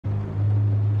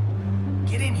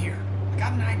Get in here. I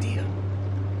got an idea.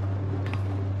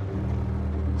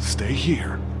 Stay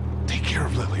here. Take care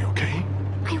of Lily, okay?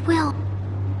 I will.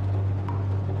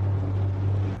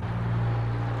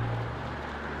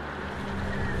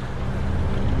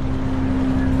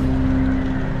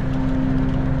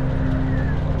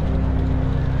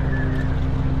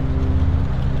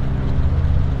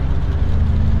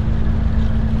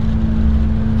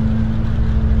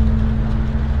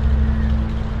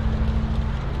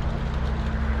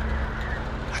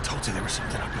 There was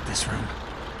something up with this room.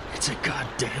 It's a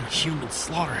goddamn human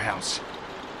slaughterhouse.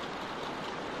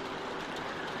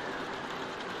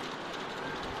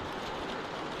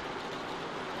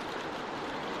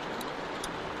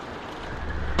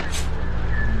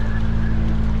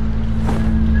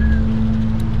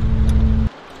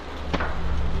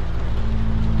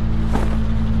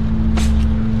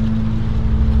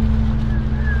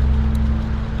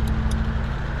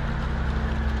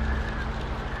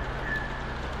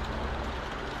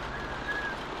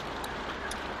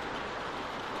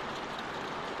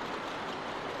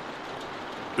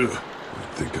 Ugh, I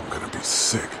think I'm gonna be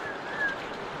sick.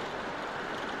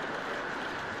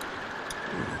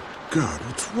 Oh, God,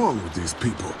 what's wrong with these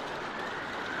people?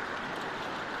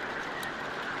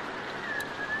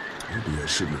 Maybe I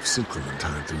shouldn't have sent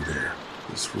Clementine through there.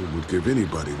 This room would give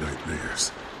anybody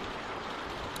nightmares.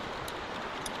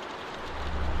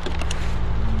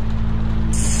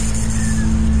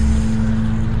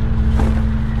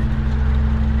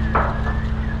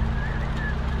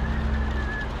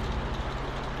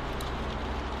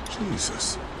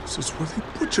 Jesus, this is where they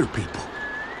butcher people.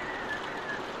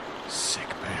 Sick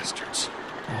bastards.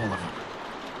 All of them.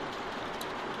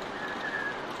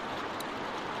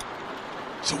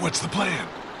 So what's the plan?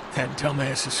 That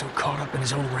dumbass is so caught up in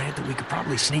his own rant that we could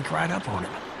probably sneak right up on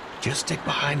him. Just stick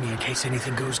behind me in case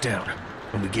anything goes down.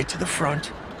 When we get to the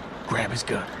front, grab his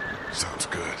gun. Sounds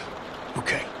good.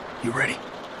 Okay, you ready?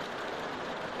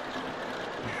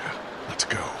 Yeah, let's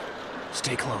go.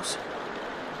 Stay close.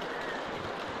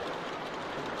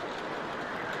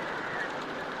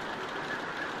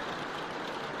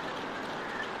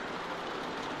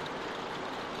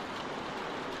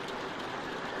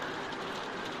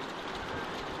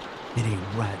 It ain't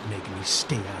right making me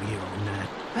stay out here all night.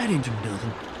 I didn't do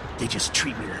nothing. They just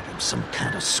treat me like I'm some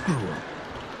kind of screw-up.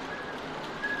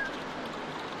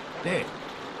 Dad,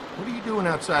 what are you doing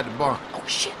outside the barn? Oh,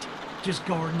 shit. Just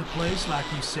guarding the place like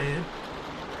you said.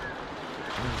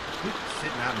 We've been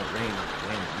sitting out in the rain for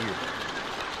a damn year.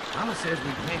 Mama says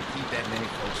we can't keep that many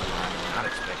folks alive and not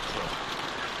expect trouble.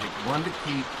 Pick one to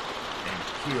keep and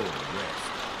kill the rest.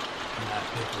 And I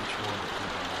pick which one to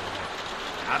keep alive.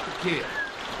 Not to kill.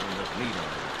 Bring us meat on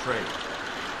the trade.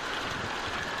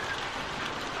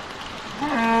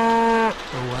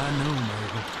 Oh, I know,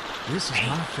 Mabel. This is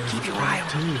my favorite keep your eye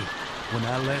part, on too. When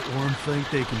I let one think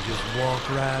they can just walk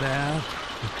right out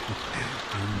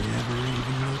and never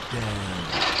even look down.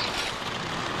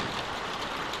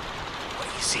 What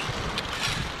do you see?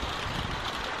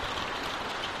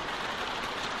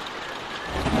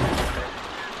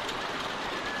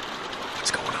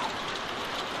 What's going on?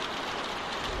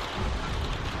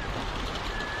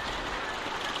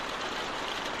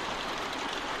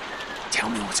 Tell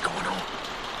me what's going on.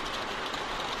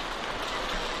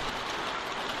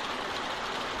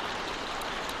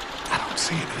 I don't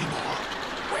see it anymore.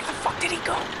 Where the fuck did he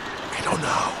go? I don't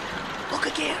know. Look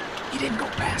again. He didn't go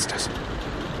past us.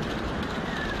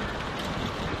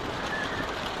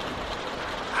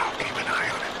 I'll keep an eye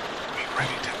on it. Be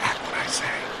ready to act when I say.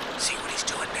 See what he's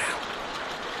doing now.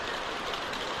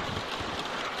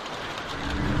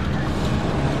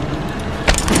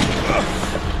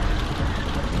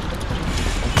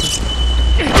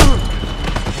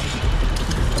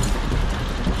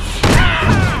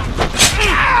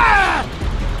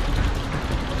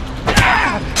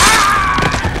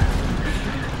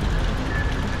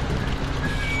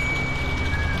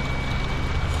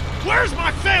 Where's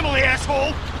my family,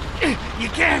 asshole? You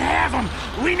can't have him.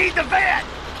 We need the vet.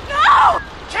 No!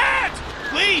 Can't!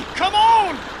 Lee, come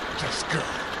on! Just go.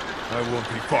 I won't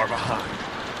be far behind.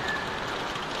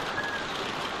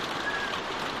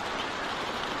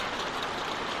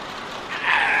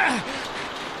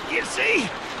 You see?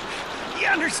 You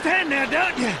understand now,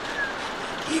 don't you?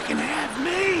 You can have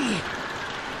me.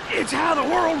 It's how the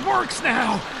world works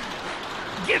now.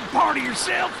 Give part of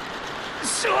yourself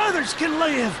so others can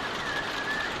live.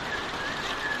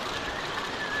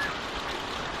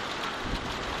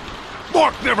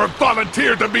 Mark never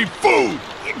volunteered to be food!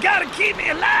 You gotta keep me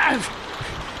alive.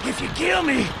 If you kill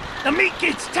me, the meat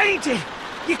gets tainted.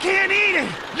 You can't eat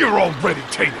it. You're already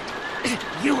tainted.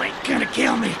 You ain't gonna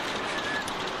kill me.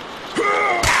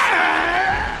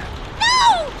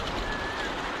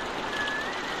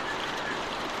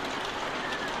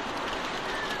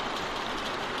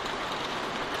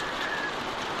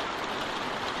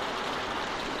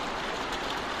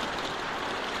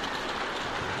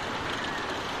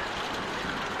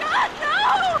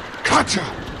 Gotcha!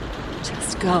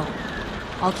 Just go.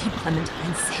 I'll keep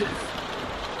Clementine safe.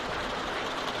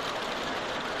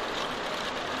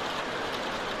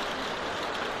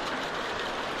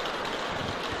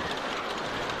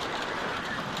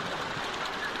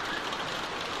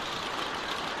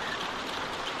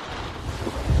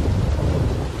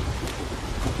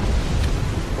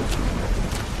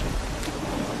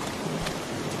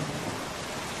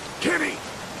 Kenny!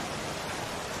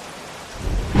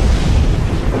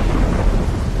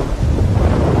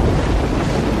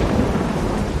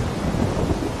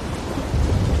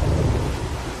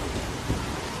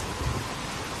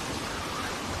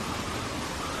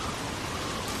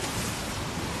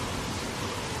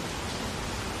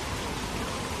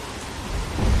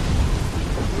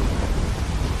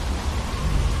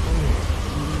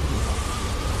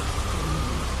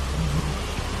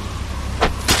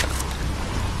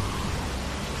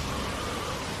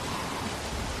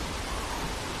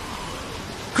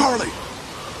 Carly!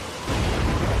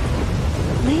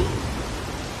 Lee?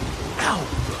 Ow!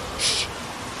 Shh!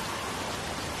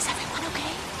 Is everyone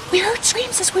okay? We heard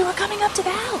screams as we were coming up to the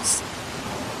house.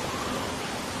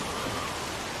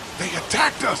 They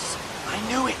attacked us! I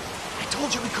knew it. I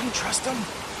told you we couldn't trust them.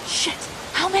 Shit!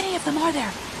 How many of them are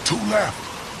there? 2 left.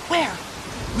 Where?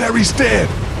 Larry's dead!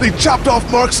 They chopped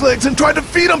off Mark's legs and tried to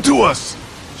feed him to us!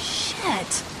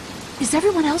 Shit! Is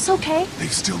everyone else okay?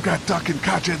 They've still got Duck and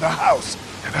Katja in the house,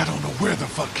 and I don't know where the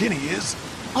fuck Kenny is.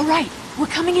 All right, we're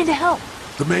coming in to help.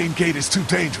 The main gate is too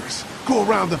dangerous. Go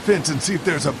around the fence and see if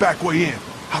there's a back way in.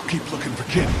 I'll keep looking for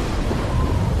Kenny.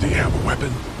 Do you have a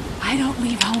weapon? I don't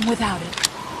leave home without it.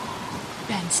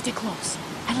 Ben, stick close.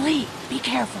 And Lee, be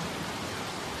careful.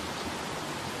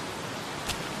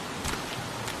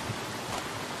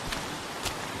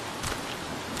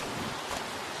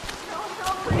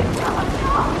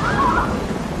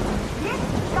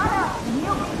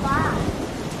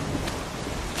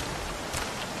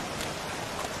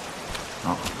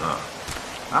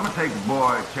 I'm gonna take the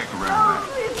boy and check around there.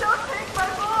 Please don't take my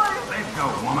boy. Let's go,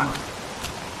 woman.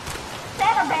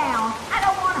 Settle down. I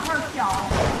don't want to hurt y'all.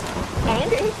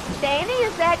 Andy? Danny,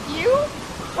 is that you?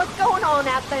 What's going on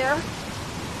out there?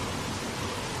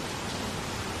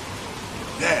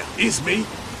 Yeah, it's me.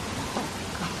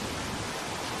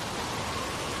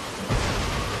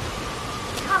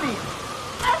 Come here.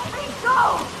 Let me go.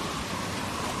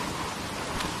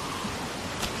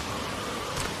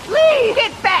 Lee,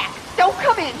 get back. Don't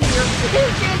come in here. You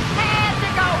just had to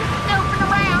go snooping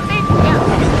around, didn't you?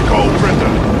 Go, Brenda.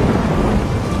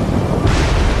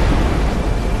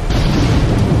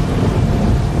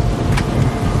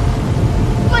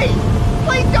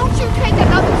 Please don't you take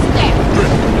another step.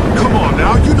 Brenda, come on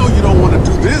now. You know you don't want to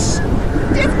do this.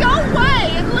 Just go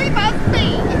away and leave us be.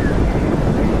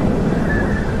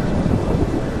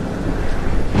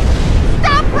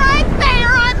 Stop right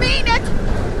there. I mean it.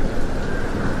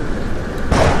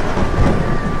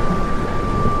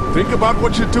 Think about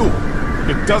what you do.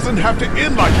 It doesn't have to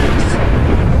end like this.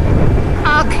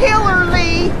 I'll kill her,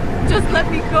 Lee. Just let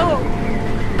me go.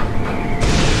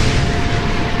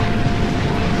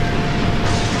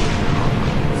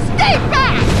 Stay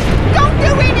back. Don't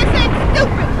do anything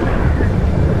stupid.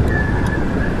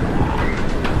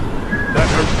 Let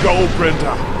her go,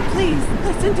 Brenda. Please,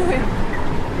 listen to him.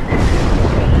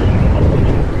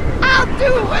 I'll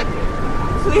do it.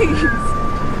 Please.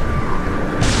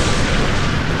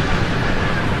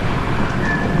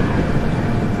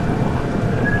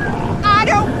 I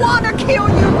don't want to kill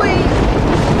you, Lee.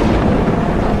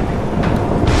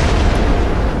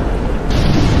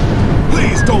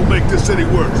 Please don't make this any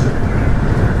worse.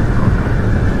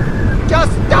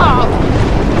 Just stop.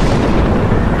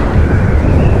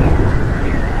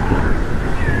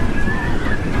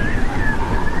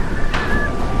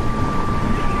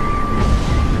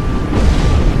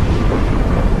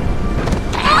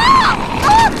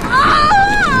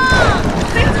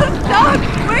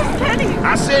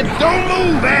 I said, don't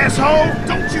move, asshole!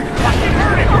 Don't you fucking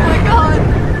hurt him! Oh my god!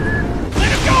 Let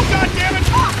him go, goddammit!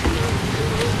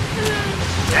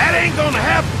 That ain't gonna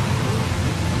happen!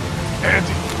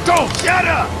 Andy, don't! Shut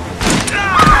up!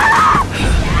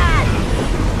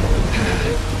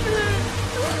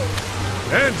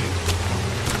 Andy!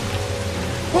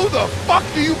 Who the fuck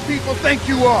do you people think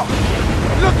you are?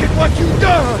 Look at what you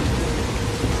done!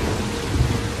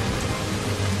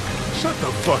 Shut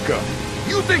the fuck up.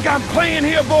 You think I'm playing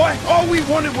here, boy? All we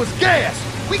wanted was gas.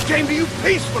 We came to you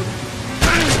peacefully.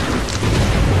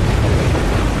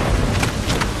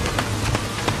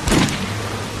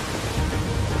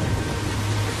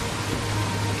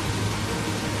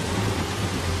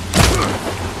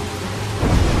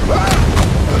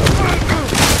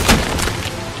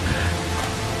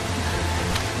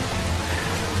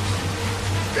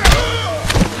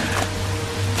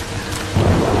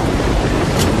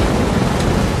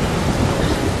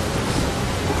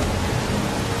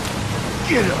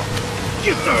 Get up!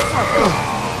 Get the fuck up!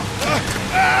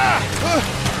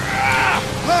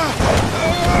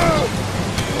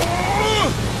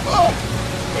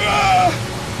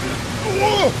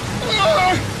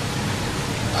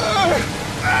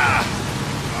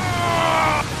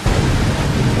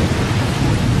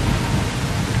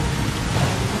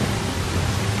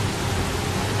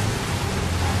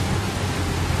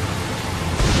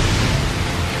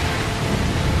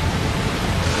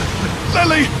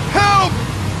 Lily, help!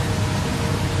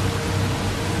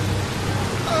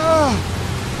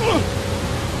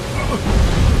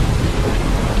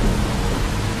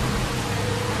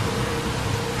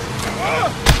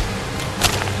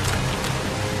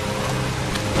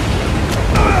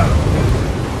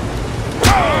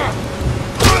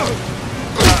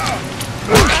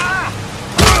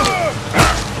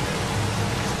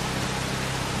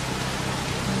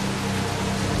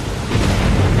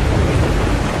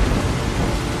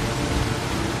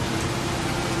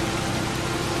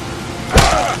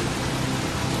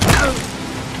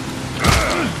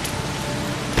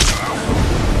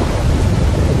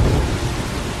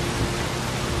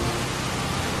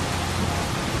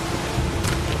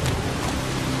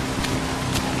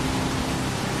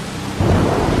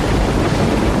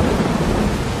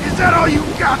 Is that all you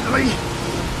got, Lee?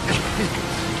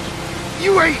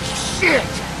 You ain't shit!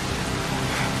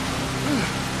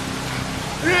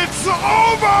 It's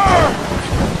over!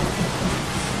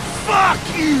 Fuck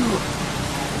you!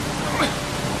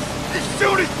 As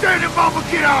soon as Dad and Mama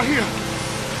get out here,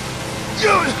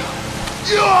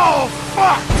 you're all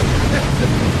fucked!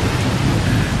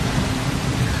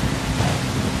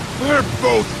 They're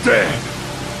both dead.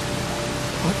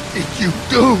 What did you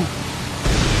do?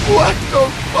 What the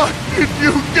fuck did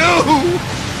you do?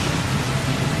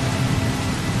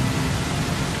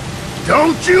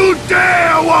 Don't you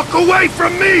dare walk away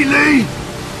from me, Lee!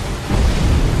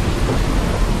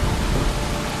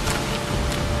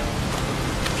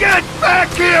 Get back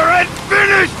here and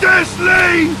finish this,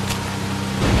 Lee!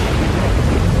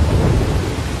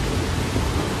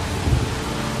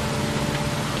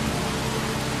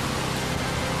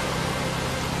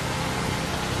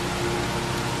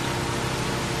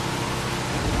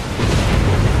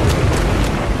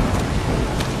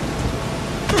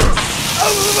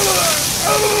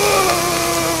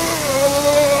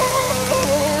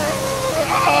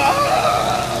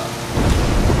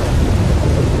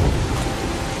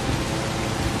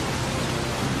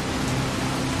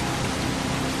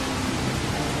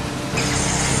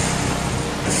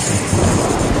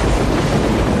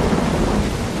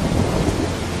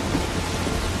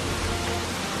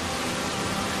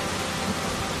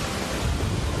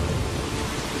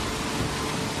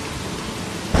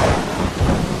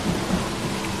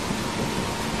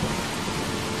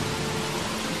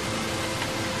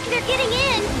 They're getting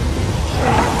in!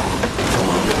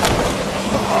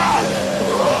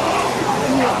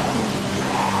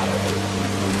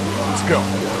 Let's go.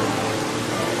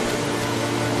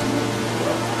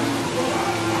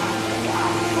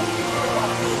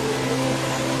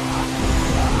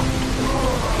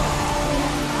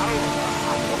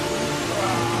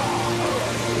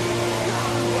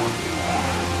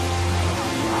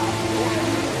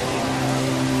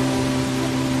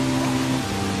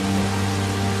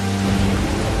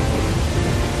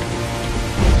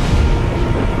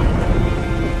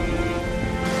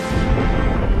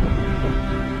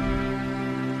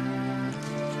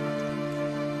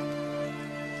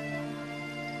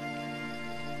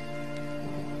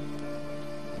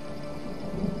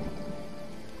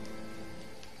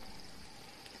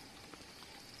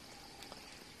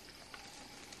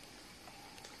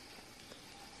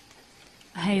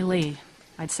 Hey, Lee.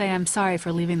 I'd say I'm sorry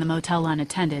for leaving the motel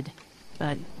unattended,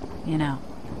 but, you know.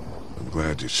 I'm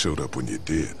glad you showed up when you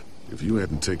did. If you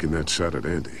hadn't taken that shot at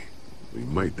Andy, we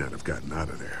might not have gotten out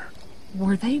of there.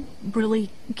 Were they really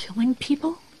killing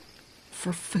people?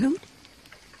 For food?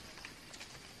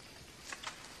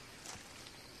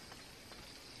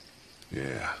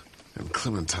 Yeah, and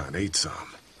Clementine ate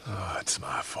some. Oh, it's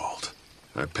my fault.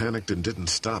 I panicked and didn't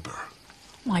stop her.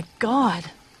 My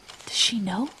God. Does she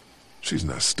know? She's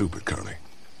not stupid, Carly.